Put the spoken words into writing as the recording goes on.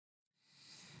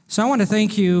So I want to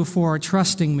thank you for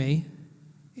trusting me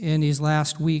in these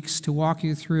last weeks to walk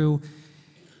you through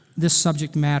this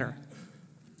subject matter.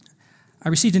 I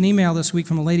received an email this week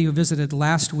from a lady who visited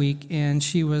last week, and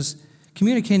she was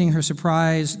communicating her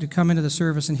surprise to come into the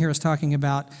service and hear us talking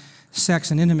about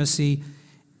sex and intimacy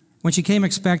when she came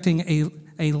expecting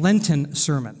a Lenten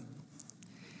sermon.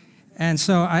 And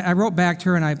so I wrote back to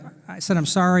her and I said, I'm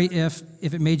sorry if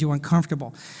it made you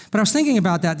uncomfortable. But I was thinking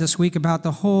about that this week, about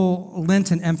the whole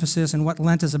Lenten emphasis and what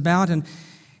Lent is about. And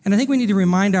I think we need to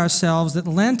remind ourselves that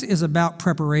Lent is about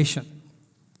preparation.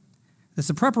 It's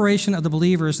the preparation of the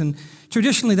believers. And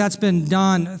traditionally that's been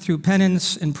done through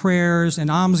penance and prayers and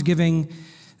almsgiving,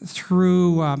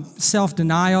 through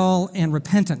self-denial and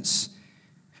repentance.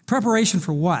 Preparation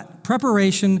for what?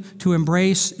 Preparation to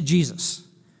embrace Jesus.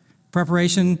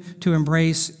 Preparation to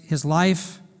embrace his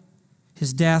life,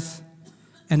 his death,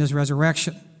 and his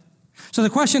resurrection. So the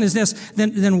question is this,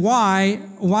 then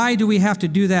why do we have to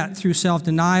do that through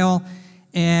self-denial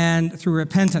and through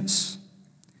repentance?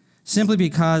 Simply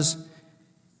because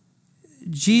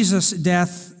Jesus'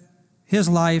 death, his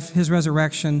life, his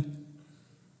resurrection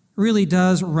really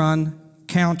does run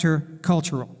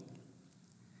counter-cultural.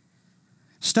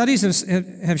 Studies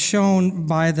have shown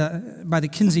by the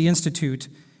Kinsey Institute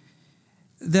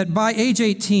that by age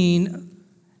 18,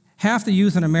 half the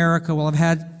youth in America will have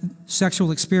had sexual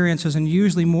experiences, and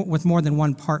usually with more than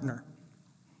one partner.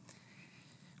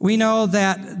 We know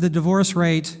that the divorce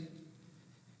rate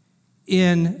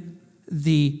in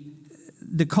the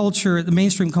culture, the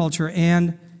mainstream culture,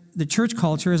 and the church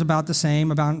culture is about the same,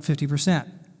 about 50%.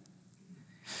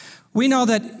 We know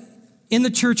that in the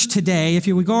church today, if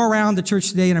you would go around the church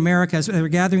today in America as they're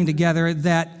gathering together,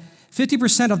 that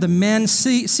 50% of the men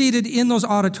seated in those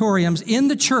auditoriums in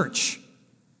the church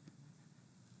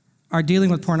are dealing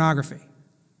with pornography.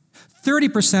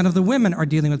 30% of the women are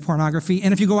dealing with pornography,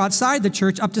 and if you go outside the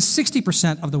church, up to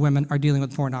 60% of the women are dealing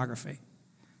with pornography.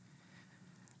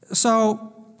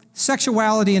 So,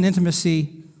 sexuality and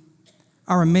intimacy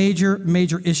are a major,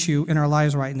 major issue in our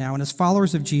lives right now, and as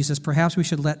followers of Jesus, perhaps we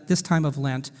should let this time of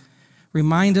Lent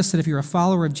remind us that if you're a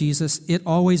follower of Jesus, it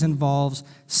always involves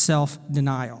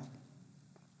self-denial.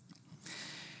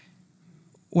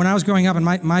 When I was growing up in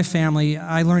my family,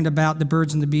 I learned about the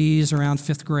birds and the bees around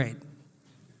 5th grade.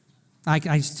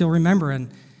 I still remember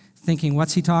and thinking,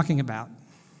 what's he talking about?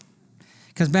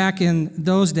 Because back in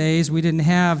those days, we didn't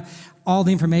have all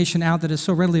the information out that is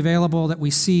so readily available that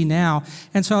we see now.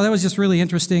 And so that was just really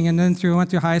interesting. And then went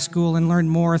through high school and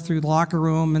learned more through the locker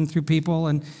room and through people.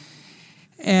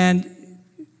 And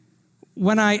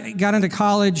when I got into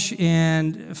college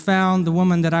and found the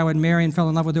woman that I would marry and fell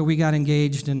in love with her, we got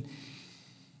engaged,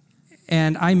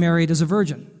 and I married as a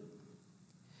virgin.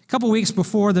 A couple weeks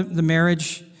before the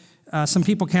marriage, some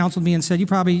people counseled me and said, you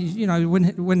probably, it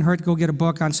wouldn't hurt to go get a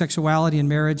book on sexuality and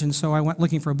marriage. And so I went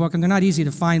looking for a book, and they're not easy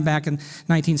to find back in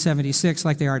 1976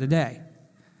 like they are today.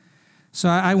 So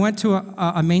I went to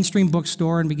a mainstream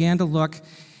bookstore and began to look,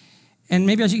 and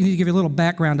maybe I need to give you a little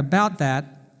background about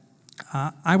that.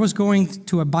 I was going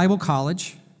to a Bible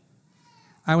college.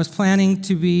 I was planning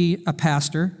to be a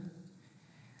pastor.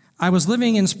 I was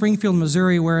living in Springfield,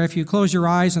 Missouri, where if you close your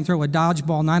eyes and throw a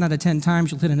dodgeball 9 out of 10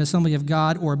 times, you'll hit an Assembly of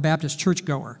God or a Baptist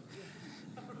churchgoer,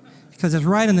 because it's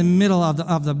right in the middle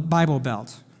of the Bible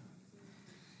Belt.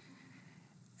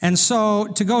 And so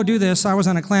to go do this, I was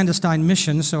on a clandestine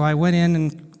mission, so I went in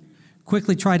and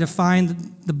quickly tried to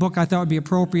find the book I thought would be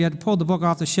appropriate, pulled the book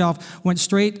off the shelf, went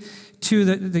straight to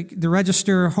the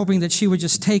register, hoping that she would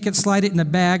just take it, slide it in a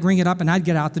bag, ring it up, and I'd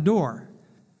get out the door.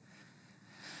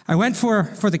 I went for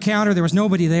the counter. There was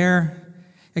nobody there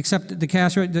except the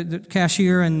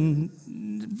cashier, and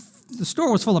the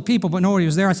store was full of people, but nobody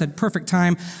was there. I said, perfect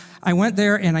time. I went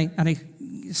there, and I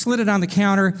slid it on the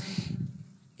counter,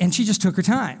 and she just took her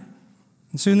time.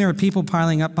 And soon there were people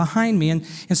piling up behind me, and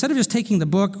instead of just taking the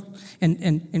book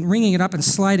and ringing it up and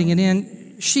sliding it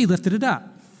in, she lifted it up.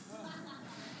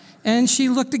 And she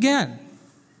looked again.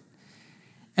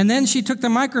 And then she took the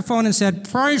microphone and said,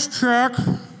 price check.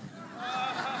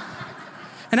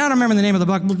 And I don't remember the name of the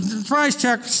book. Price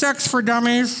check, Sex for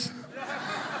Dummies.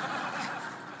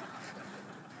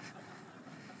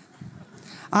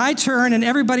 I turned and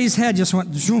everybody's head just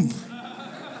went zoom.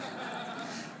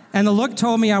 And the look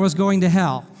told me I was going to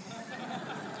hell.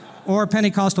 Or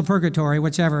Pentecostal purgatory,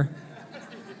 whichever.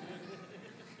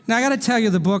 Now I got to tell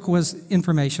you, the book was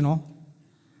informational.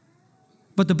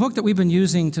 But the book that we've been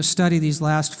using to study these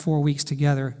last 4 weeks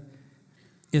together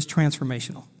is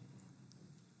transformational.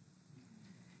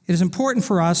 It is important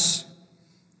for us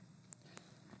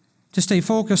to stay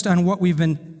focused on what we've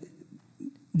been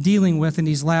dealing with in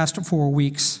these last 4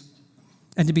 weeks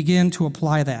and to begin to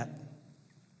apply that.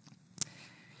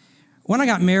 When I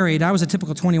got married, I was a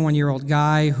typical 21-year-old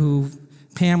guy who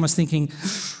Pam was thinking,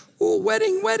 oh,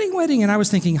 wedding, wedding, wedding. And I was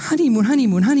thinking, honeymoon,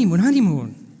 honeymoon, honeymoon,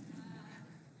 honeymoon.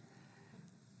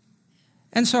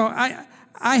 And so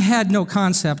I had no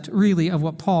concept, really, of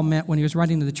what Paul meant when he was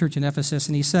writing to the church in Ephesus.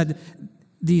 And he said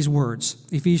these words,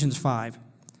 Ephesians 5.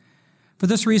 For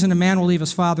this reason, a man will leave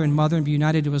his father and mother and be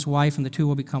united to his wife, and the two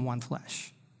will become one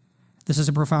flesh. This is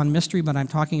a profound mystery, but I'm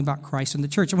talking about Christ and the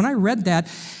church. And when I read that,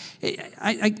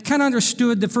 I kind of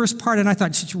understood the first part, and I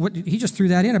thought, he just threw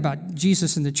that in about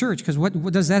Jesus and the church, because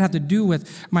what does that have to do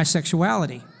with my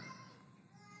sexuality?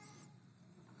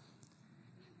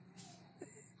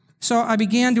 So I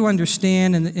began to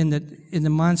understand in the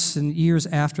months and years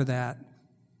after that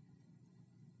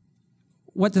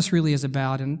what this really is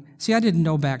about. And see, I didn't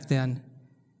know back then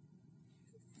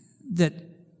that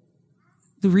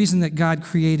the reason that God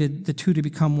created the two to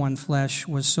become one flesh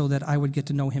was so that I would get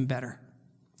to know him better.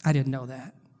 I didn't know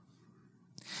that.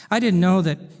 I didn't know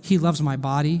that he loves my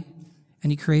body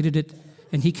and he created it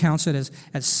and he counts it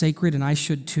as sacred, and I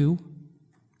should too.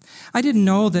 I didn't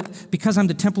know that because I'm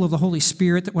the temple of the Holy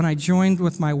Spirit, that when I joined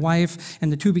with my wife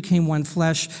and the two became one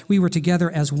flesh, we were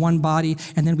together as one body,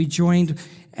 and then we joined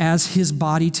as his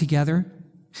body together.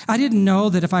 I didn't know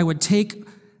that if I would take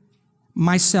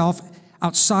myself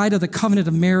outside of the covenant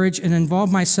of marriage and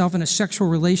involve myself in a sexual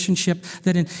relationship,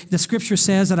 that in the scripture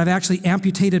says that I've actually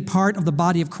amputated part of the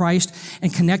body of Christ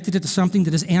and connected it to something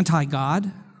that is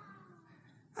anti-God.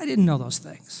 I didn't know those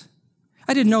things.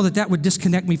 I didn't know that that would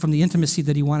disconnect me from the intimacy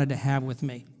that he wanted to have with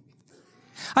me.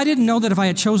 I didn't know that if I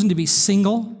had chosen to be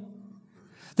single,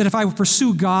 that if I would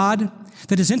pursue God,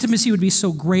 that his intimacy would be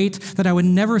so great that I would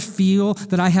never feel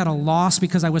that I had a loss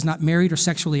because I was not married or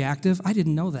sexually active. I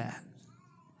didn't know that.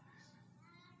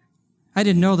 I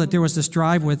didn't know that there was this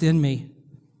drive within me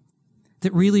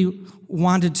that really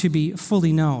wanted to be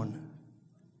fully known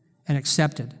and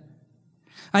accepted.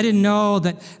 I didn't know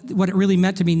that what it really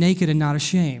meant to be naked and not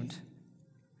ashamed.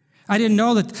 I didn't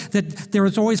know that there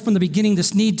was always from the beginning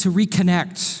this need to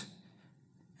reconnect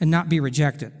and not be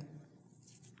rejected.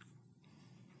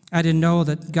 I didn't know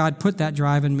that God put that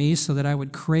drive in me so that I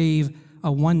would crave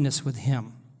a oneness with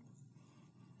him.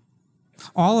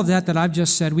 All of that I've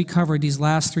just said, we covered these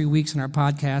last 3 weeks in our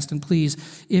podcast. And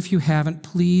please, if you haven't,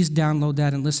 please download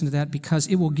that and listen to that, because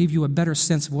it will give you a better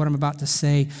sense of what I'm about to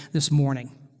say this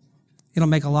morning. It'll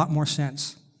make a lot more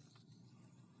sense.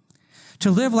 To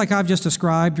live like I've just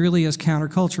described really is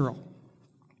countercultural.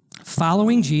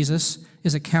 Following Jesus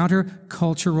is a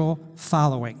countercultural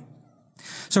following.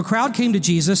 So a crowd came to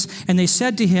Jesus and they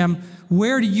said to him,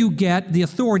 where do you get the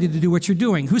authority to do what you're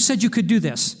doing? Who said you could do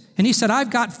this? And he said,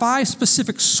 I've got 5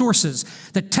 specific sources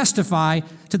that testify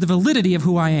to the validity of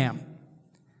who I am.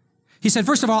 He said,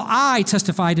 first of all, I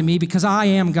testify to me because I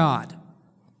am God.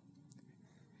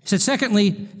 He said,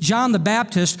 secondly, John the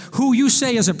Baptist, who you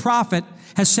say is a prophet,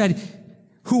 has said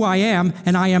who I am,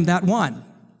 and I am that one.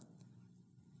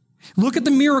 Look at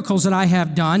the miracles that I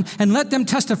have done and let them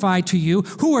testify to you.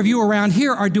 Who of you around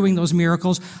here are doing those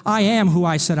miracles? I am who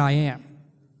I said I am.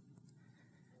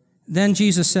 Then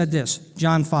Jesus said this,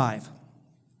 John 5.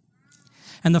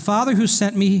 And the Father who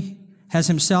sent me has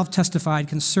himself testified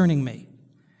concerning me.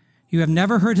 You have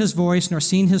never heard his voice nor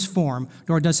seen his form,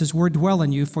 nor does his word dwell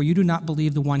in you, for you do not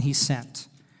believe the one he sent.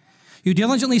 You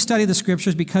diligently study the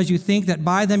scriptures because you think that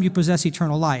by them you possess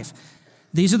eternal life.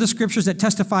 These are the scriptures that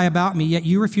testify about me, yet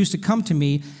you refuse to come to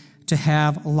me to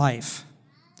have life.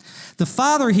 The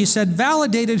Father, he said,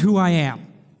 validated who I am.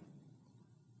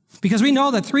 Because we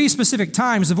know that 3 specific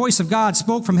times the voice of God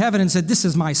spoke from heaven and said, this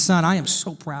is my son. I am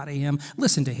so proud of him.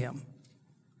 Listen to him.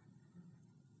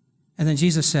 And then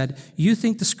Jesus said, you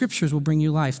think the scriptures will bring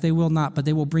you life. They will not, but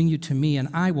they will bring you to me, and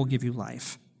I will give you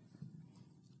life.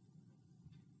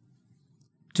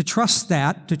 To trust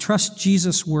that, to trust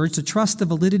Jesus' words, to trust the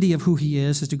validity of who he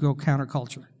is to go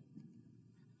counterculture.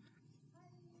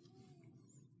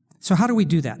 So how do we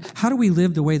do that? How do we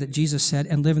live the way that Jesus said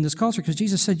and live in this culture? Because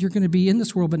Jesus said you're going to be in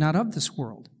this world but not of this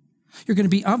world. You're going to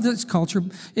be of this culture,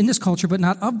 in this culture but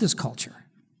not of this culture.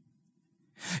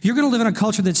 You're going to live in a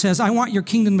culture that says, I want your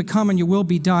kingdom to come and your will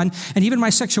be done, and even my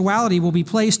sexuality will be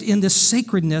placed in this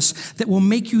sacredness that will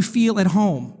make you feel at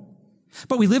home.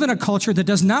 But we live in a culture that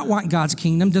does not want God's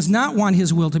kingdom, does not want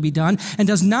his will to be done, and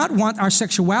does not want our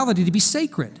sexuality to be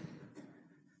sacred.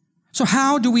 So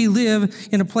how do we live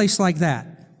in a place like that?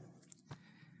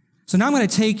 So now I'm going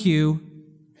to take you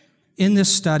in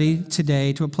this study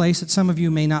today to a place that some of you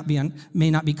may not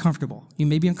be comfortable. You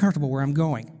may be uncomfortable where I'm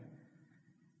going.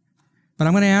 But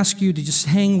I'm going to ask you to just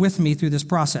hang with me through this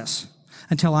process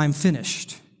until I'm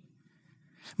finished.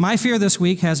 My fear this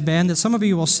week has been that some of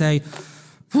you will say,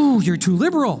 ooh, you're too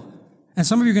liberal. And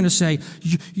some of you are going to say,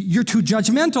 you're too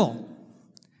judgmental.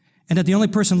 And that the only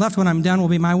person left when I'm done will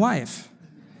be my wife,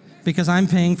 because I'm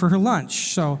paying for her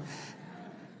lunch. So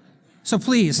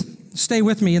please, stay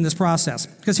with me in this process,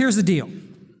 because here's the deal.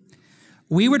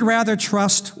 We would rather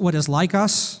trust what is like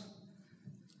us,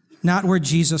 not where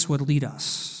Jesus would lead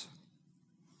us.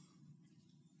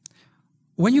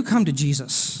 When you come to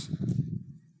Jesus,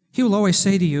 he will always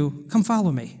say to you, come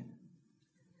follow me.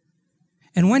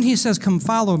 And when he says, come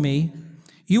follow me,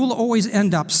 you will always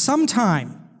end up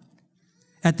sometime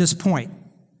at this point.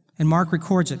 And Mark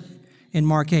records it in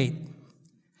Mark 8.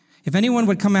 If anyone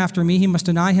would come after me, he must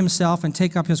deny himself and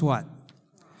take up his what?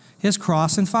 His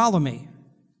cross and follow me.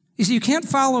 You see, you can't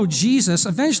follow Jesus.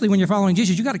 Eventually, when you're following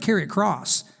Jesus, you got to carry a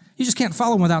cross. You just can't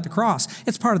follow him without the cross.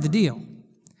 It's part of the deal.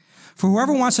 For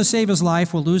whoever wants to save his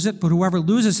life will lose it, but whoever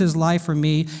loses his life for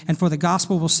me and for the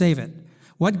gospel will save it.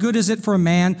 What good is it for a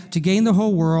man to gain the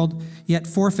whole world, yet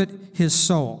forfeit his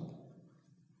soul?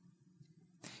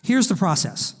 Here's the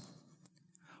process.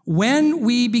 When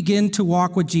we begin to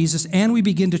walk with Jesus and we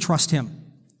begin to trust him,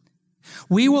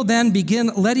 we will then begin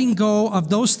letting go of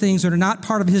those things that are not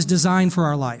part of his design for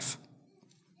our life.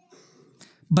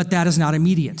 But that is not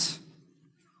immediate.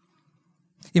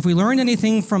 If we learn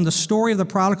anything from the story of the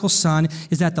prodigal son,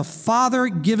 is that the Father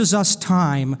gives us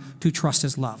time to trust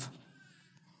his love.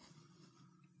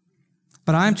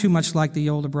 But I'm too much like the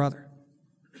older brother.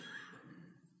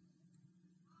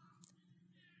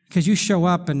 Because you show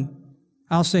up and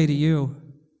I'll say to you,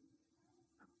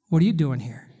 what are you doing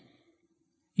here?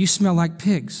 You smell like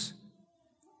pigs.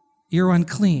 You're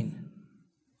unclean.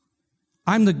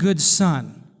 I'm the good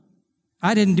son.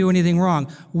 I didn't do anything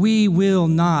wrong. We will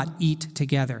not eat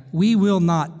together. We will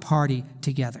not party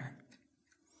together.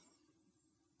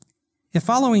 If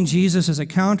following Jesus is a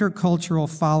countercultural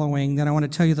following, then I want to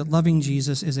tell you that loving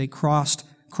Jesus is a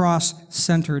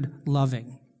cross-centered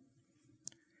loving.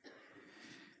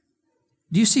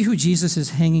 Do you see who Jesus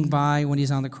is hanging by when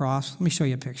he's on the cross? Let me show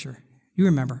you a picture. You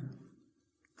remember.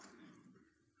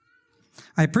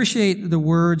 I appreciate the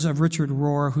words of Richard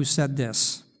Rohr, who said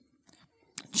this: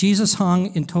 Jesus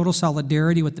hung in total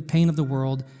solidarity with the pain of the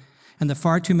world and the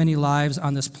far too many lives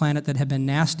on this planet that have been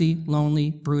nasty,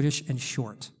 lonely, brutish, and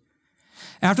short.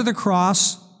 After the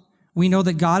cross, we know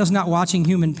that God is not watching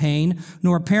human pain,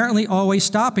 nor apparently always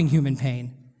stopping human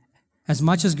pain, as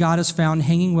much as God is found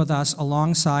hanging with us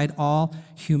alongside all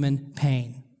human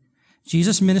pain.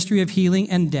 Jesus' ministry of healing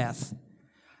and death,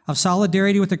 of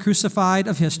solidarity with the crucified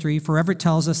of history, forever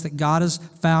tells us that God is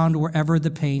found wherever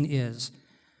the pain is.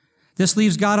 This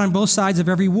leaves God on both sides of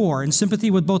every war, in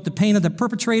sympathy with both the pain of the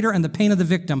perpetrator and the pain of the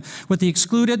victim, with the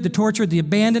excluded, the tortured, the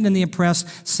abandoned, and the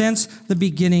oppressed since the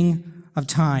beginning of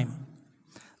time.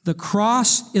 The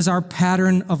cross is our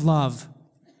pattern of love.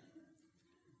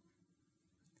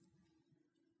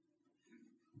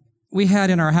 We had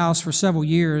in our house for several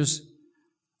years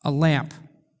a lamp.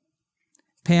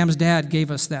 Pam's dad gave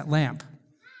us that lamp.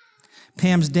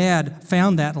 Pam's dad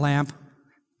found that lamp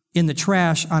in the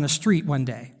trash on a street one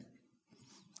day.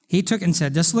 He took it and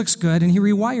said, this looks good, and he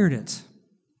rewired it.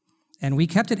 And we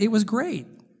kept it. It was great.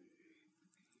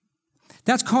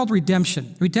 That's called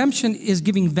redemption. Redemption is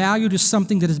giving value to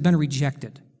something that has been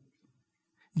rejected.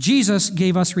 Jesus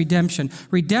gave us redemption.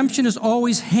 Redemption is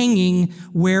always hanging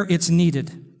where it's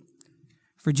needed.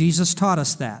 For Jesus taught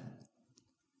us that.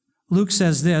 Luke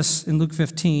says this in Luke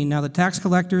 15, now the tax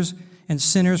collectors and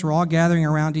sinners were all gathering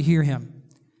around to hear him.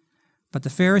 But the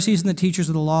Pharisees and the teachers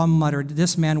of the law muttered,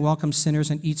 this man welcomes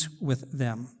sinners and eats with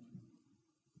them.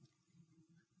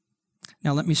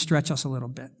 Now let me stretch us a little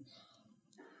bit.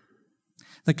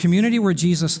 The community where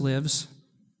Jesus lives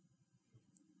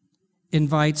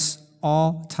invites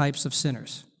all types of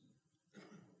sinners.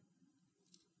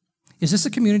 Is this a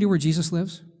community where Jesus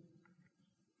lives?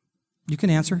 You can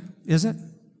answer. Is it?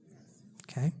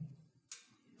 Okay.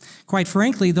 Quite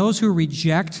frankly, those who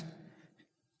reject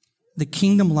the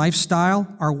kingdom lifestyle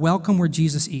are welcome where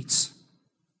Jesus eats.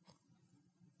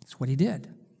 That's what he did.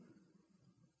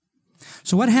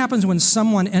 So what happens when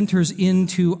someone enters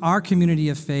into our community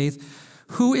of faith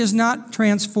who is not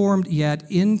transformed yet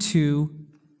into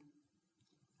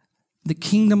the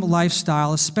kingdom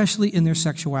lifestyle, especially in their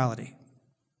sexuality?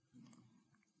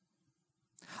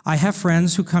 I have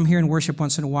friends who come here and worship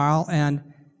once in a while, and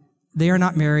they are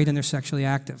not married and they're sexually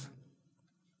active.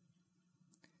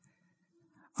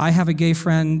 I have a gay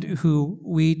friend who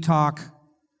we talk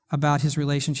about his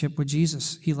relationship with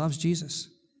Jesus. He loves Jesus.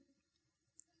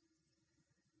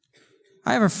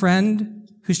 I have a friend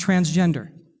who's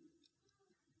transgender.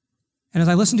 And as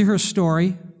I listen to her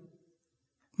story,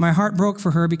 My heart broke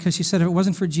for her because she said if it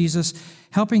wasn't for Jesus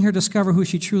helping her discover who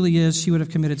she truly is, she would have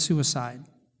committed suicide.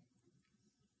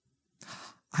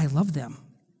 I love them.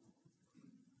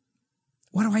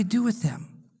 What do I do with them?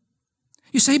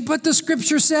 You say, but the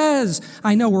scripture says.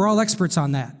 I know, we're all experts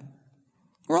on that.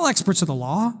 We're all experts of the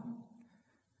law.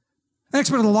 An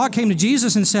expert of the law came to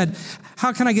Jesus and said,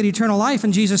 how can I get eternal life?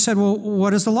 And Jesus said, well,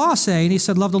 what does the law say? And he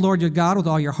said, love the Lord your God with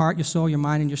all your heart, your soul, your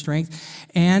mind, and your strength,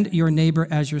 and your neighbor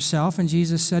as yourself. And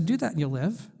Jesus said, do that and you'll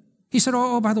live. He said,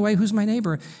 oh, by the way, who's my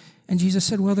neighbor? And Jesus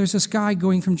said, well, there's this guy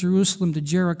going from Jerusalem to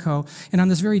Jericho, and on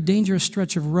this very dangerous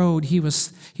stretch of road, he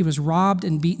was robbed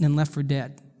and beaten and left for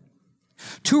dead.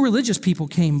 Two religious people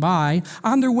came by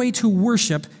on their way to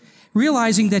worship,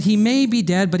 realizing that he may be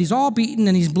dead, but he's all beaten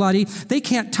and he's bloody. They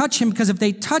can't touch him because if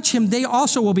they touch him, they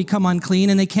also will become unclean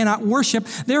and they cannot worship.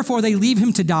 Therefore, they leave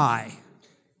him to die.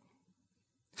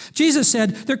 Jesus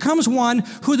said, there comes one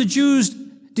who the Jews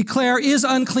declare is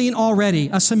unclean already,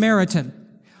 a Samaritan.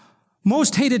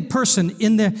 Most hated person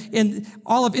in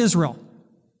all of Israel.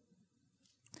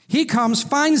 He comes,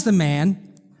 finds the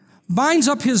man, binds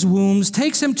up his wounds,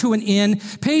 takes him to an inn,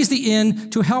 pays the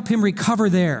inn to help him recover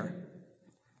there.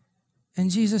 And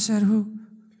Jesus said,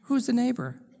 who's the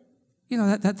neighbor? You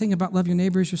know, that thing about love your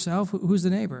neighbor as yourself, who's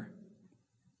the neighbor?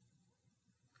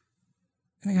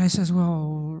 And the guy says,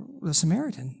 well, the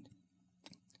Samaritan.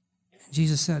 And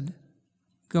Jesus said,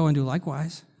 go and do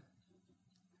likewise.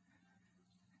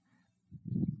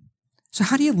 So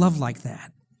how do you love like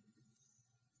that?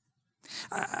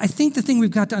 I think the thing we've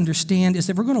got to understand is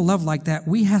that if we're going to love like that,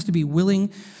 we have to be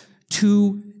willing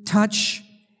to touch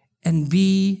and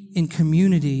be in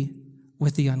community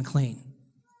with the unclean.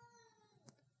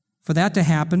 For that to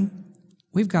happen,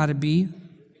 we've got to be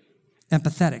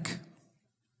empathetic.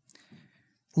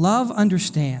 Love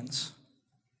understands.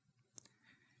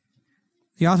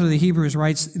 The author of the Hebrews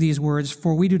writes these words,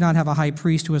 for we do not have a high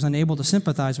priest who is unable to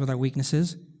sympathize with our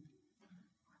weaknesses,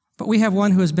 but we have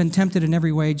one who has been tempted in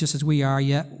every way just as we are,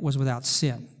 yet was without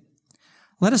sin.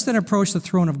 Let us then approach the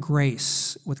throne of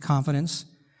grace with confidence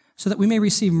so that we may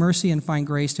receive mercy and find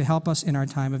grace to help us in our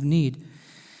time of need.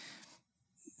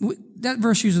 That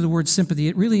verse uses the word sympathy.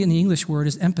 It really, in the English word,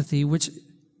 is empathy, which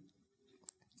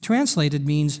translated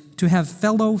means to have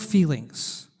fellow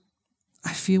feelings.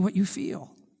 I feel what you feel.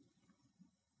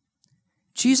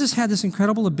 Jesus had this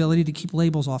incredible ability to keep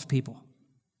labels off people.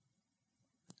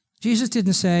 Jesus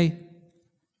didn't say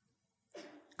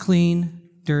clean,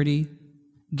 dirty,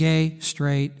 gay,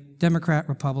 straight, Democrat,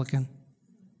 Republican.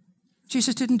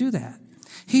 Jesus didn't do that.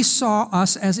 He saw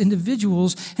us as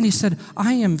individuals, and he said,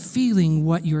 I am feeling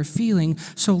what you're feeling,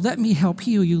 so let me help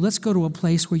heal you. Let's go to a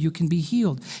place where you can be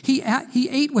healed. He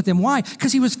ate with them. Why?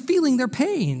 Because he was feeling their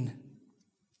pain.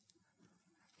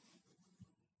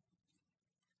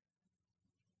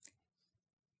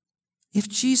 If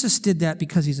Jesus did that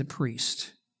because he's a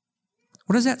priest,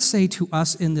 what does that say to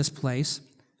us in this place?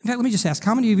 In fact, let me just ask,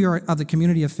 how many of you are of the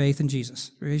community of faith in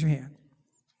Jesus? Raise your hand.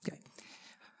 Okay.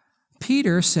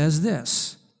 Peter says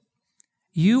this,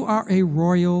 you are a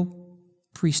royal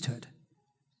priesthood.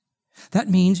 That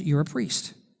means you're a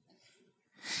priest.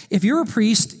 If you're a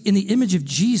priest in the image of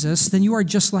Jesus, then you are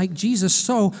just like Jesus.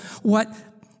 So what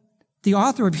the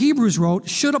author of Hebrews wrote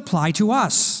should apply to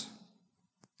us.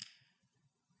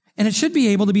 And it should be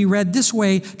able to be read this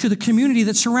way to the community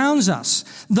that surrounds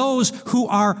us. Those who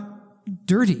are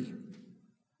dirty.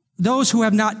 Those who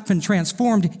have not been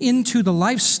transformed into the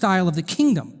lifestyle of the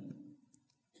kingdom.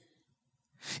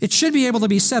 It should be able to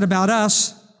be said about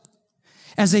us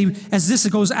as this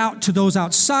goes out to those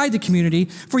outside the community.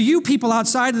 For you people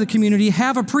outside of the community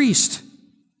have a priest.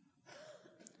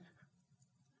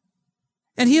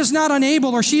 And he is not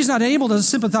unable or she's not able to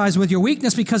sympathize with your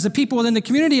weakness because the people within the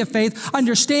community of faith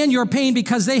understand your pain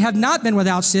because they have not been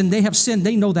without sin. They have sinned.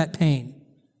 They know that pain.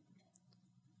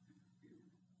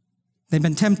 They've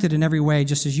been tempted in every way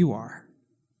just as you are.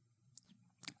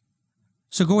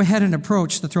 So go ahead and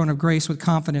approach the throne of grace with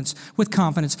confidence,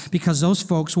 because those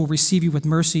folks will receive you with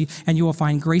mercy and you will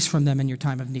find grace from them in your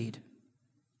time of need.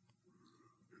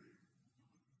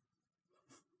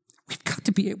 We've got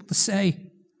to be able to say,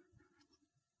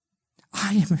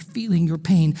 I am feeling your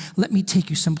pain. Let me take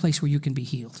you someplace where you can be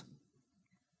healed.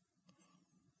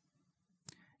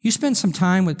 You spend some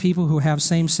time with people who have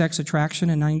same-sex attraction,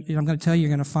 and I'm going to tell you, you're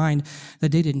going to find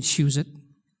that they didn't choose it.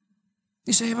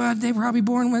 You say, well, they were probably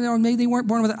born with it, or maybe they weren't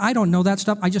born with it. I don't know that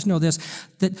stuff. I just know this,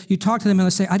 that you talk to them and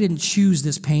they say, I didn't choose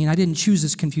this pain. I didn't choose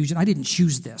this confusion. I didn't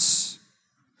choose this.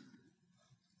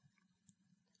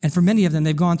 And for many of them,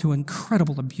 they've gone through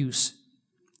incredible abuse,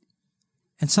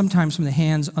 and sometimes from the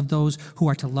hands of those who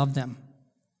are to love them.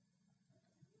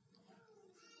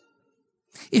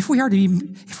 If we are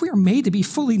made to be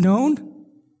fully known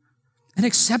and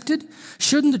accepted,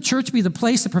 shouldn't the church be the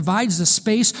place that provides the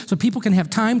space so people can have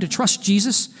time to trust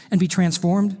Jesus and be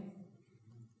transformed?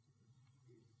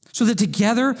 So that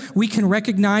together we can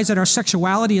recognize that our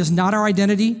sexuality is not our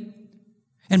identity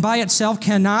and by itself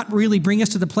cannot really bring us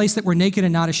to the place that we're naked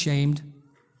and not ashamed.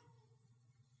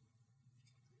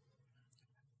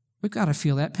 We've got to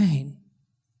feel that pain.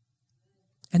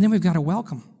 And then we've got to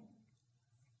welcome.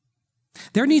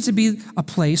 There needs to be a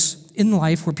place in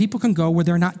life where people can go where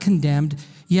they're not condemned,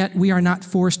 yet we are not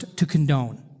forced to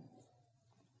condone.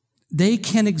 They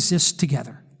can exist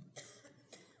together.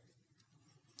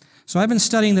 So I've been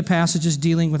studying the passages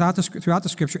dealing throughout the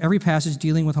Scripture, every passage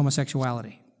dealing with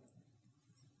homosexuality.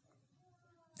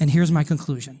 And here's my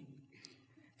conclusion.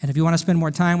 And if you want to spend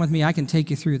more time with me, I can take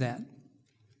you through that.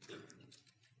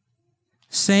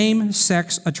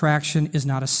 Same-sex attraction is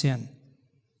not a sin.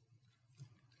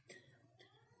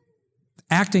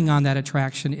 Acting on that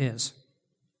attraction is.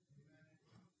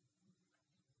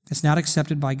 It's not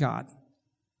accepted by God.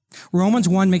 Romans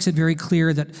 1 makes it very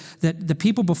clear that the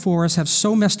people before us have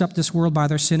so messed up this world by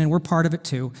their sin, and we're part of it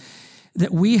too,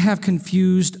 that we have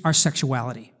confused our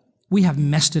sexuality. We have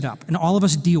messed it up, and all of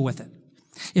us deal with it.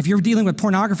 If you're dealing with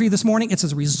pornography this morning, it's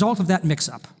as a result of that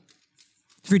mix-up.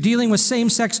 If you're dealing with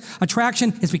same-sex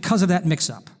attraction, it's because of that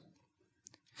mix-up.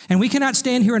 And we cannot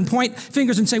stand here and point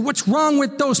fingers and say, what's wrong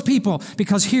with those people?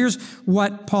 Because here's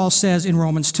what Paul says in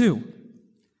Romans 2.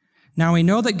 Now we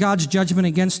know that God's judgment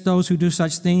against those who do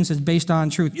such things is based on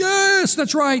truth. Yes,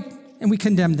 that's right. And we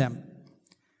condemn them.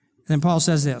 And then Paul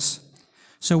says this.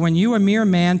 So when you, a mere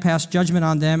man, pass judgment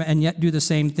on them and yet do the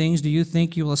same things, do you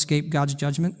think you will escape God's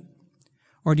judgment?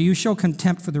 Or do you show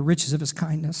contempt for the riches of his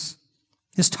kindness,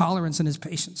 his tolerance, and his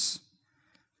patience,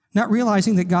 not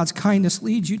realizing that God's kindness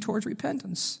leads you towards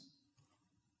repentance?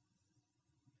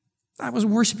 I was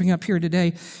worshiping up here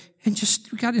today, and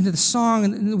we got into the song,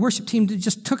 and the worship team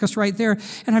just took us right there,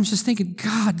 and I'm just thinking,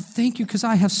 God, thank you, because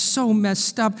I have so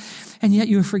messed up, and yet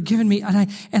you have forgiven me,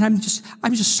 and I'm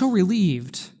just so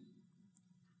relieved.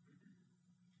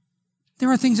 There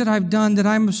are things that I've done that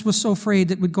I was so afraid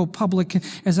that would go public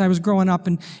as I was growing up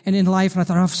and in life, and I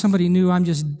thought, oh, if somebody knew, I'm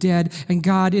just dead, and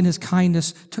God, in his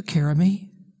kindness, took care of me.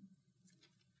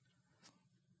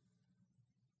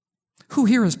 Who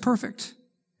here is perfect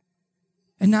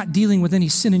and not dealing with any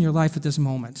sin in your life at this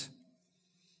moment?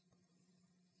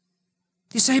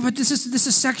 You say, but this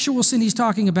is sexual sin he's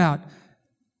talking about.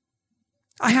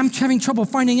 I am having trouble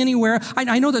finding anywhere.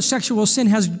 I know that sexual sin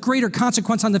has greater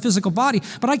consequence on the physical body,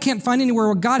 but I can't find anywhere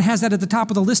where God has that at the top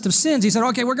of the list of sins. He said,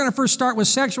 okay, we're going to first start with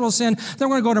sexual sin, then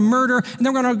we're going to go to murder, and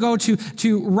then we're going to go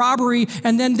to robbery,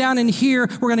 and then down in here,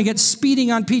 we're going to get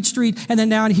speeding on Peach Street, and then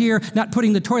down here, not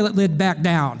putting the toilet lid back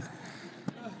down.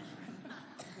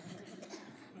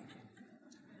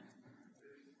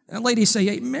 And ladies say,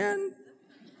 amen.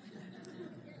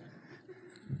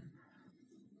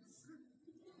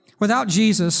 Without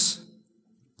Jesus,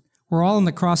 we're all in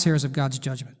the crosshairs of God's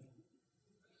judgment.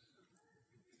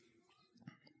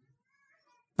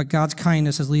 But God's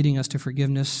kindness is leading us to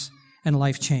forgiveness and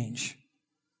life change.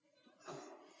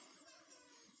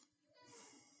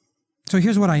 So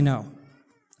here's what I know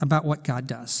about what God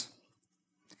does.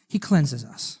 He cleanses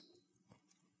us.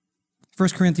 1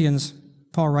 Corinthians,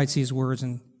 Paul writes these words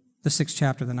in the 6th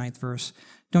chapter, the 9th verse.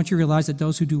 Don't you realize that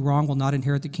those who do wrong will not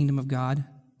inherit the kingdom of God?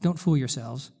 Don't fool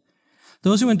yourselves.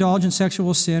 Those who indulge in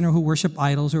sexual sin or who worship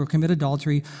idols or commit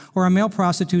adultery or are male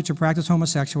prostitutes or practice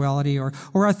homosexuality or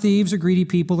are thieves or greedy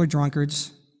people or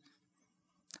drunkards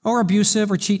or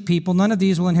abusive or cheat people, none of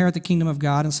these will inherit the kingdom of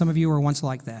God, and some of you were once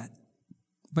like that.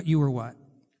 But you were what?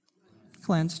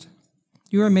 Cleansed.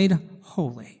 You were made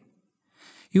holy.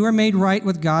 You are made right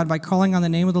with God by calling on the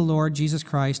name of the Lord Jesus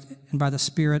Christ and by the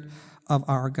Spirit of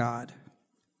our God.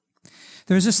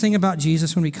 There's this thing about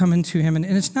Jesus when we come into him, and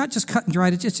it's not just cut and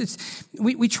dried.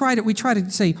 We try to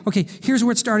say, okay, here's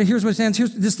where it started, here's where it ends,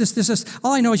 here's this.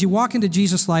 All I know is you walk into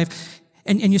Jesus' life,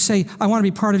 and you say, I want to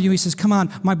be part of you. He says, come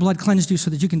on, my blood cleansed you so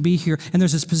that you can be here. And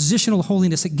there's this positional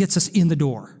holiness that gets us in the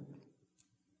door.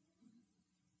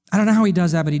 I don't know how he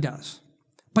does that, but he does.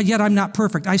 But yet I'm not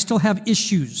perfect. I still have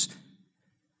issues.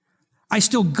 I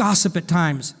still gossip at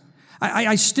times.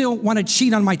 I still want to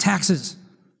cheat on my taxes.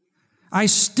 I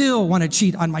still want to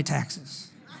cheat on my taxes.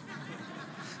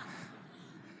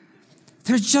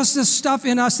 There's just this stuff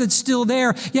in us that's still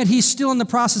there, yet he's still in the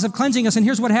process of cleansing us. And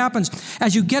here's what happens.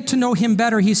 As you get to know him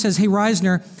better, he says, hey,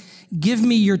 Reisner, give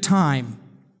me your time.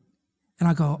 And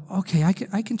I'll go, okay,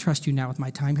 I can trust you now with my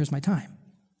time. Here's my time.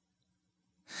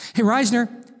 Hey, Reisner,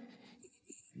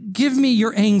 give me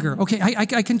your anger. Okay,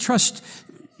 I can trust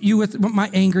you with my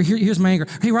anger. Here's my anger.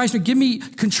 Hey, Reisner, give me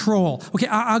control. Okay,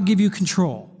 I'll give you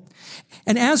control.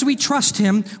 And as we trust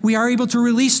him, we are able to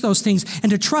release those things.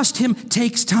 And to trust him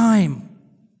takes time.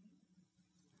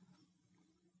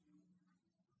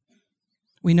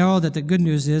 We know that the good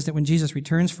news is that when Jesus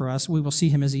returns for us, we will see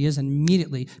him as he is and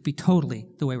immediately be totally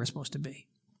the way we're supposed to be.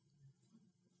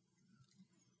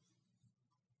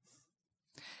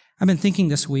 I've been thinking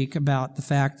this week about the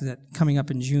fact that coming up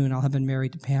in June, I'll have been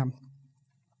married to Pam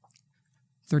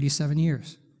 37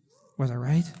 years. Was I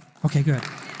right? Okay, good.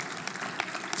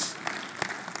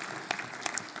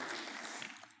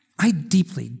 I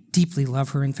deeply, deeply love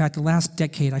her. In fact, the last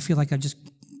decade, I feel like I've just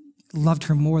loved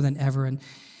her more than ever. And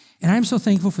I'm so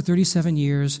thankful for 37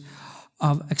 years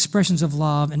of expressions of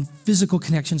love and physical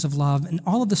connections of love and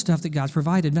all of the stuff that God's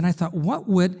provided. And I thought, what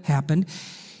would happen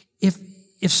if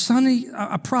Sonny,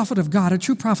 a prophet of God, a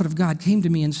true prophet of God, came to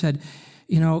me and said,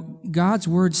 you know, God's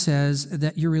word says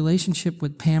that your relationship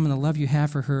with Pam and the love you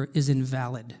have for her is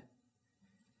invalid.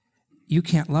 You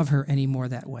can't love her anymore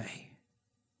that way.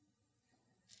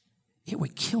 It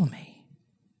would kill me.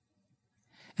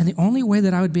 And the only way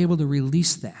that I would be able to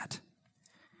release that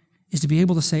is to be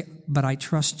able to say, but I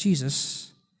trust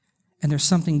Jesus, and there's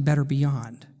something better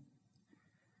beyond.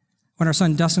 When our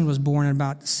son Dustin was born, in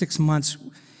about 6 months,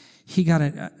 he got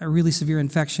a really severe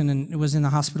infection and was in the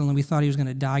hospital, and we thought he was going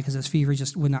to die because his fever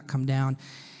just would not come down.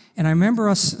 And I remember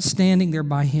us standing there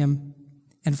by him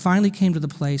and finally came to the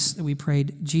place that we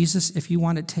prayed, Jesus, if you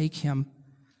want to take him,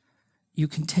 you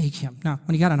can take him. Now,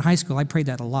 when he got in high school, I prayed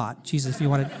that a lot. Jesus, if you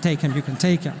want to take him, you can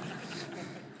take him.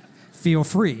 Feel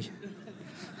free.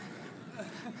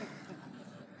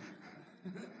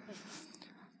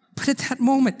 But at that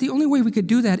moment, the only way we could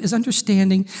do that is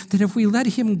understanding that if we let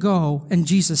him go, and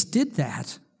Jesus did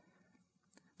that,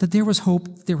 that there was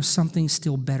hope, there was something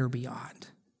still better beyond.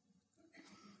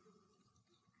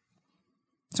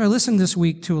 So I listened this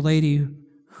week to a lady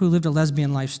who lived a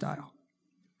lesbian lifestyle.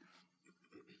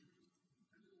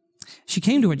 She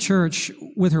came to a church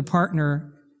with her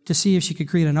partner to see if she could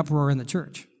create an uproar in the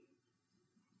church,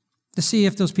 to see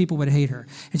if those people would hate her.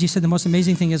 And she said the most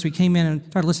amazing thing is we came in and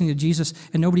started listening to Jesus,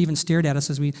 and nobody even stared at us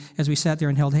as we sat there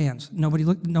and held hands.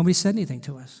 Nobody said anything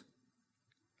to us.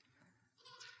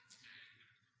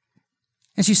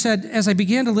 And she said, as I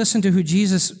began to listen to who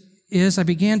Jesus is, I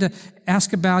began to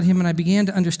ask about him, and I began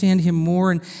to understand him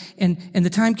more. And the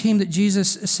time came that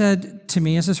Jesus said to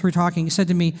me, as we're talking, he said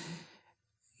to me,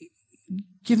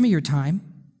 give me your time.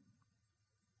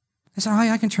 I said,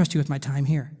 I can trust you with my time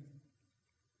here.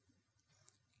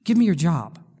 Give me your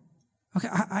job. Okay,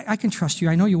 I can trust you.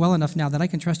 I know you well enough now that I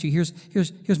can trust you.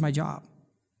 Here's my job.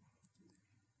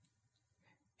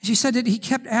 She said that he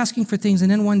kept asking for things, and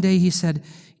then one day he said,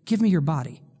 give me your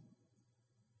body.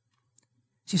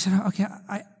 She said, okay,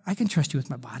 I can trust you with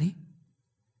my body.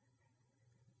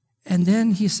 And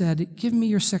then he said, give me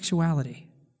your sexuality.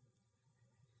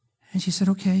 And she said,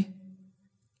 okay,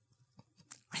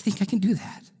 I think I can do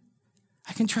that.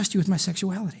 I can trust you with my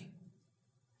sexuality.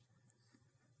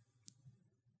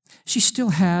 She still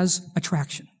has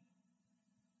attraction.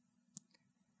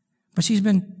 But she's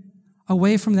been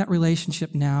away from that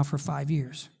relationship now for 5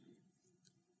 years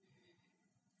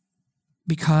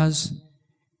because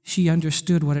she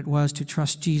understood what it was to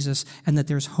trust Jesus and that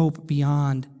there's hope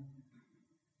beyond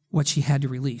what she had to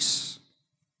release.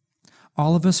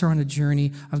 All of us are on a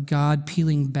journey of God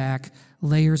peeling back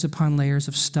layers upon layers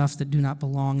of stuff that do not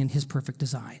belong in his perfect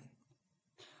design.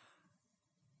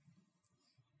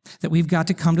 That we've got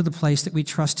to come to the place that we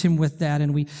trust him with that,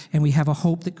 and we have a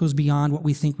hope that goes beyond what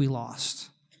we think we lost.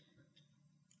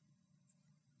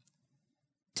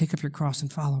 Take up your cross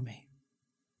and follow me.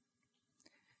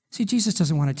 See, Jesus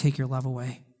doesn't want to take your love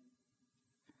away.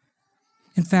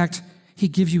 In fact, he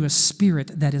gives you a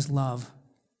spirit that is love.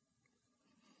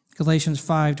 Galatians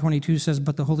 5:22 says,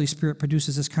 but the Holy Spirit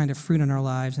produces this kind of fruit in our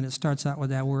lives, and it starts out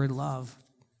with that word love.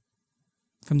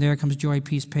 From there comes joy,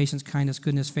 peace, patience, kindness,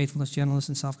 goodness, faithfulness, gentleness,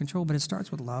 and self-control, but it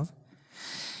starts with love.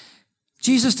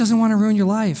 Jesus doesn't want to ruin your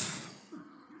life.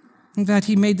 In fact,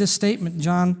 he made this statement,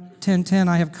 John 10:10,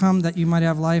 I have come that you might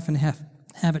have life and have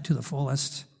it to the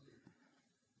fullest.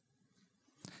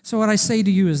 So what I say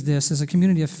to you is this, as a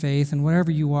community of faith, and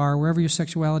wherever you are, wherever your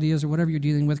sexuality is, or whatever you're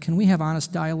dealing with, can we have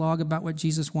honest dialogue about what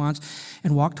Jesus wants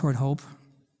and walk toward hope?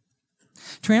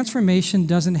 Transformation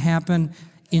doesn't happen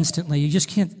instantly. You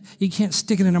can't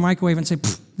stick it in a microwave and say,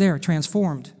 there,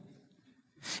 transformed.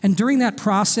 And during that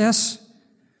process,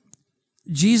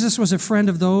 Jesus was a friend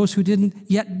of those who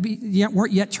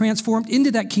weren't yet transformed into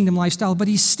that kingdom lifestyle, but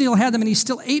he still had them and he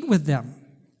still ate with them.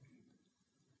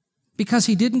 Because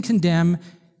he didn't condemn,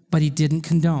 but he didn't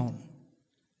condone.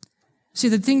 See,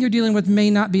 the thing you're dealing with may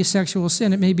not be sexual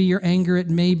sin. It may be your anger. It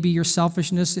may be your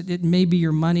selfishness. It may be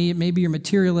your money. It may be your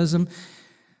materialism.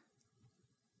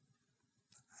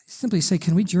 Simply say,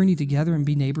 can we journey together and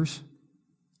be neighbors?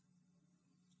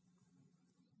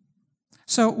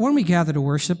 So when we gather to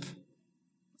worship,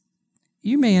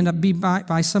 you may end up being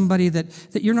by somebody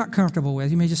that you're not comfortable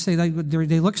with. You may just say,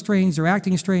 they look strange, they're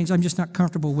acting strange, I'm just not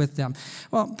comfortable with them.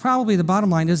 Well, probably the bottom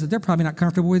line is that they're probably not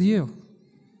comfortable with you.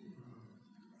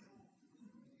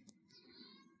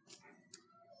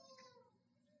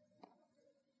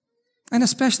 And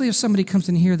especially if somebody comes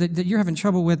in here that you're having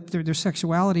trouble with their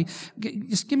sexuality,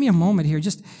 just give me a moment here.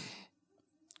 Just,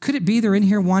 could it be they're in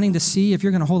here wanting to see if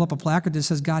you're going to hold up a placard that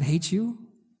says God hates you?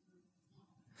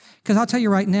 Because I'll tell you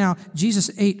right now,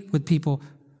 Jesus ate with people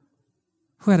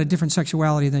who had a different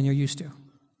sexuality than you're used to.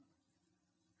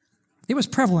 It was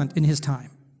prevalent in his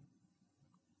time.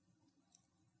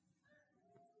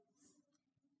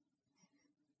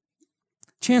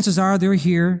 Chances are they're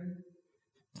here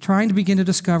trying to begin to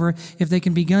discover if they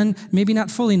can begin, maybe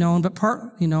not fully known, but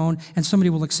partly known, and somebody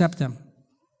will accept them.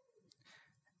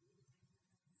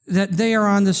 That they are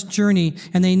on this journey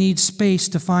and they need space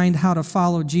to find how to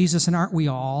follow Jesus, and aren't we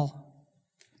all?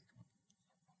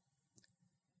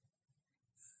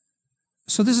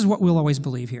 So this is what we'll always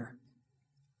believe here.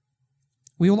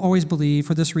 We will always believe,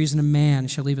 for this reason, a man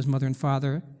shall leave his mother and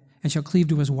father and shall cleave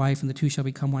to his wife, and the two shall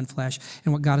become one flesh,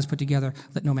 and what God has put together,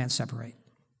 let no man separate.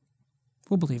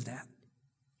 We'll believe that.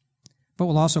 But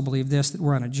we'll also believe this, that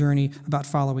we're on a journey about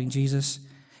following Jesus,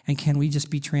 and can we just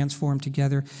be transformed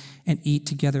together and eat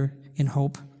together in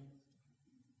hope?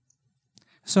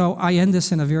 So I end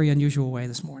this in a very unusual way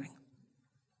this morning.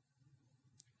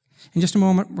 In just a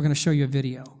moment, we're going to show you a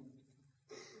video.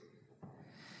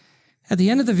 At the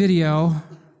end of the video,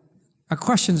 a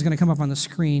question is going to come up on the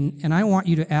screen, and I want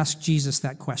you to ask Jesus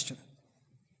that question.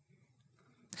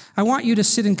 I want you to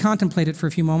sit and contemplate it for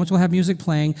a few moments. We'll have music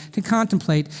playing to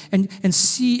contemplate and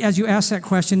see as you ask that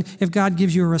question if God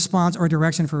gives you a response or a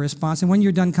direction for a response. And when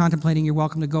you're done contemplating, you're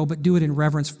welcome to go, but do it in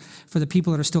reverence for the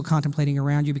people that are still contemplating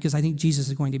around you, because I think Jesus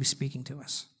is going to be speaking to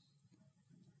us.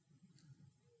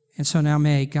 And so now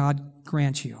may God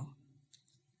grant you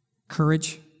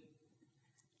courage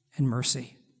and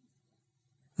mercy.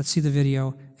 Let's see the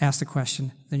video, ask the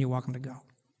question, then you're welcome to go.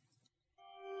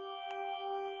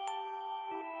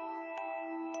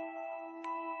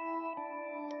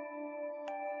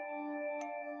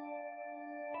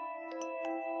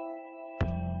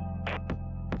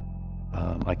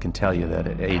 I can tell you that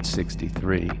at age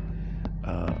 63,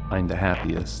 I'm the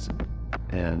happiest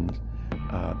and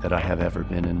that I have ever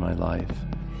been in my life.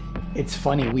 It's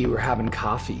funny, we were having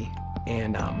coffee,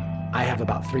 and I have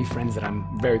about 3 friends that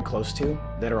I'm very close to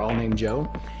that are all named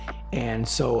Joe. And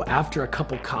so after a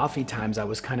couple coffee times, I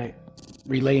was kind of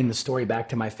relaying the story back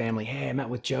to my family. Hey, I met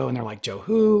with Joe, and they're like, Joe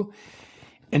who?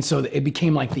 And so it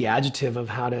became like the adjective of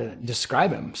how to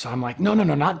describe him. So I'm like, no,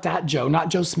 not that Joe, not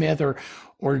Joe Smith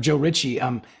or Joe Ritchie.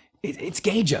 It's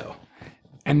Gay Joe.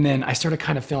 And then I started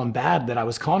kind of feeling bad that I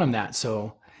was calling him that.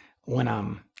 So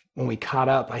when we caught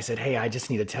up, I said, hey, I just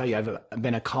need to tell you, I've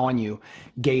been calling you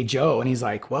Gay Joe. And he's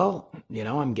like, well,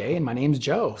 I'm gay and my name's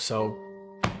Joe. So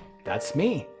that's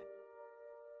me.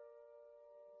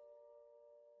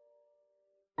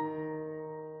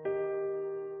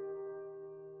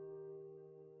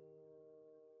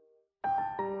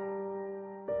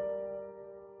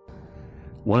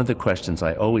 One of the questions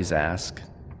I always ask,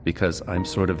 because I'm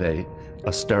sort of a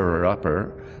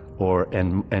stirrer-upper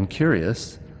and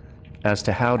curious as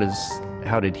to how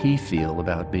did he feel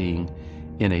about being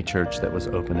in a church that was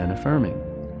open and affirming.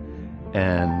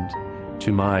 And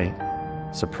to my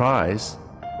surprise,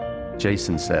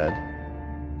 Jason said,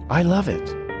 I love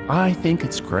it. I think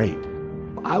it's great.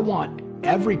 I want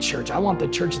every church, I want the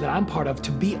church that I'm part of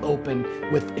to be open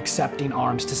with accepting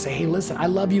arms, to say, hey, listen, I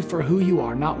love you for who you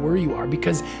are, not where you are,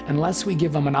 because unless we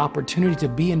give them an opportunity to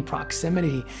be in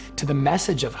proximity to the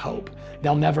message of hope,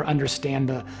 they'll never understand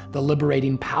the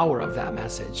liberating power of that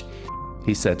message.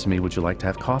 He said to me, would you like to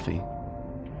have coffee?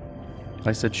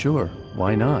 I said, sure,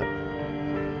 why not?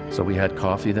 So we had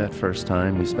coffee that first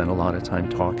time. We spent a lot of time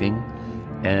talking,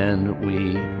 and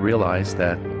we realized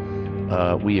that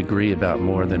we agree about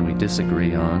more than we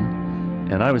disagree on,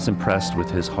 and I was impressed with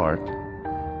his heart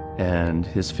and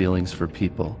his feelings for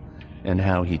people and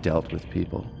how he dealt with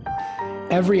people.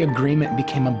 Every agreement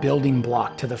became a building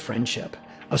block to the friendship.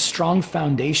 A strong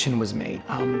foundation was made,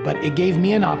 but it gave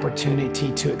me an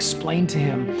opportunity to explain to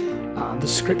him the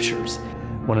scriptures.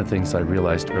 One of the things I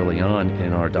realized early on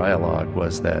in our dialogue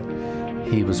was that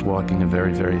he was walking a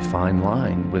very, very fine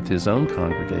line with his own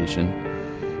congregation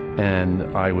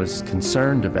And I was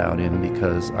concerned about him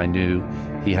because I knew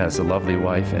he has a lovely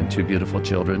wife and 2 beautiful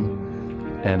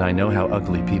children, and I know how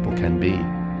ugly people can be.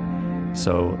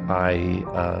 So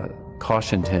I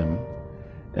cautioned him,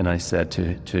 and I said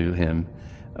to him,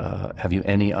 have you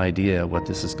any idea what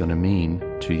this is going to mean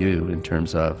to you in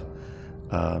terms of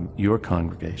your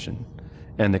congregation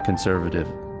and the conservative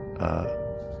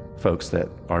folks that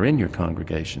are in your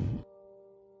congregation?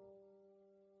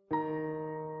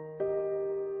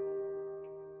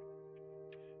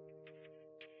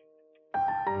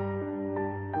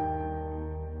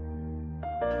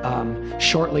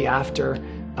 Shortly after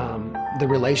the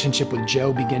relationship with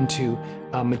Joe began to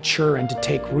mature and to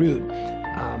take root,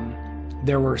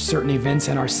 there were certain events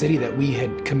in our city that we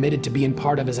had committed to being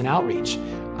part of as an outreach.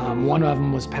 One of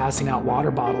them was passing out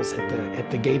water bottles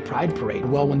at the Gay Pride Parade.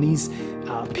 Well, when these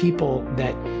people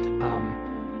that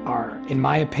are, in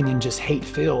my opinion, just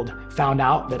hate-filled, found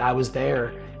out that I was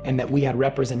there and that we had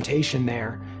representation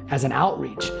there as an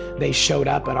outreach, they showed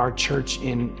up at our church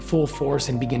in full force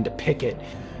and began to picket.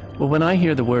 Well, when I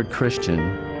hear the word Christian,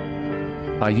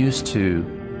 I used to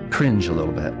cringe a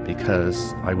little bit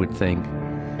because I would think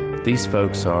these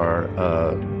folks are,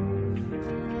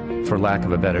 for lack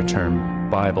of a better term,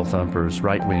 Bible thumpers,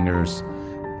 right-wingers,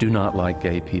 do not like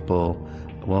gay people,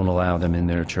 won't allow them in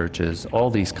their churches,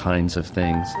 all these kinds of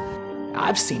things.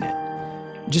 I've seen it.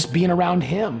 Just being around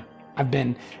him, I've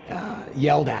been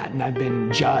yelled at and I've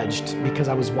been judged because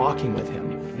I was walking with him.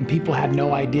 And people had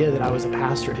no idea that I was a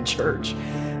pastor at a church.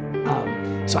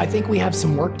 So I think we have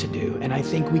some work to do, and I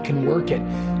think we can work at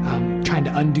trying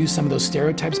to undo some of those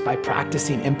stereotypes by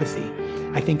practicing empathy.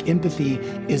 I think empathy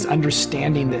is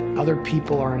understanding that other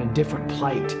people are in a different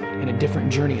plight, in a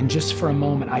different journey, and just for a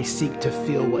moment I seek to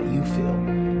feel what you feel.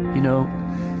 You know,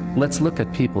 let's look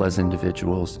at people as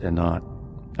individuals and not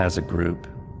as a group,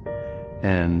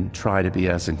 and try to be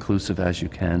as inclusive as you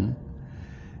can.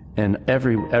 And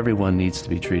everyone needs to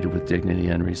be treated with dignity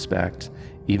and respect,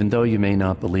 even though you may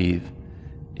not believe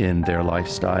in their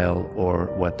lifestyle or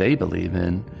what they believe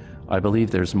in. I believe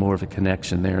there's more of a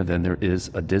connection there than there is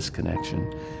a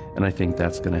disconnection, and I think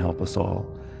that's going to help us all.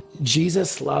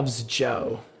 Jesus loves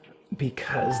Joe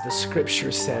because the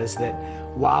scripture says that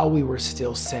while we were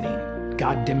still sinning,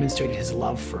 God demonstrated his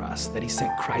love for us, that he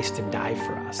sent Christ to die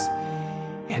for us.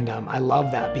 And I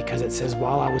love that because it says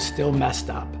while I was still messed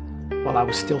up, while I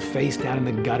was still face down in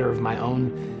the gutter of my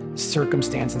own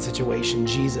circumstance and situation,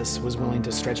 Jesus was willing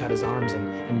to stretch out his arms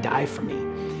and die for me.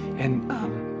 And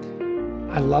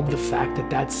I love the fact that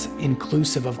that's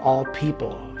inclusive of all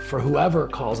people, for whoever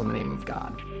calls on the name of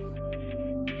God.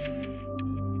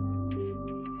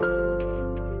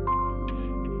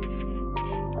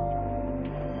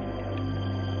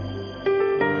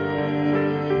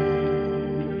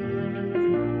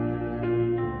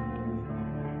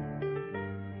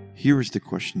 Here is the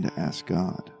question to ask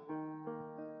God.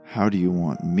 How do you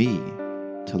want me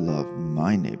to love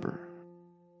my neighbor?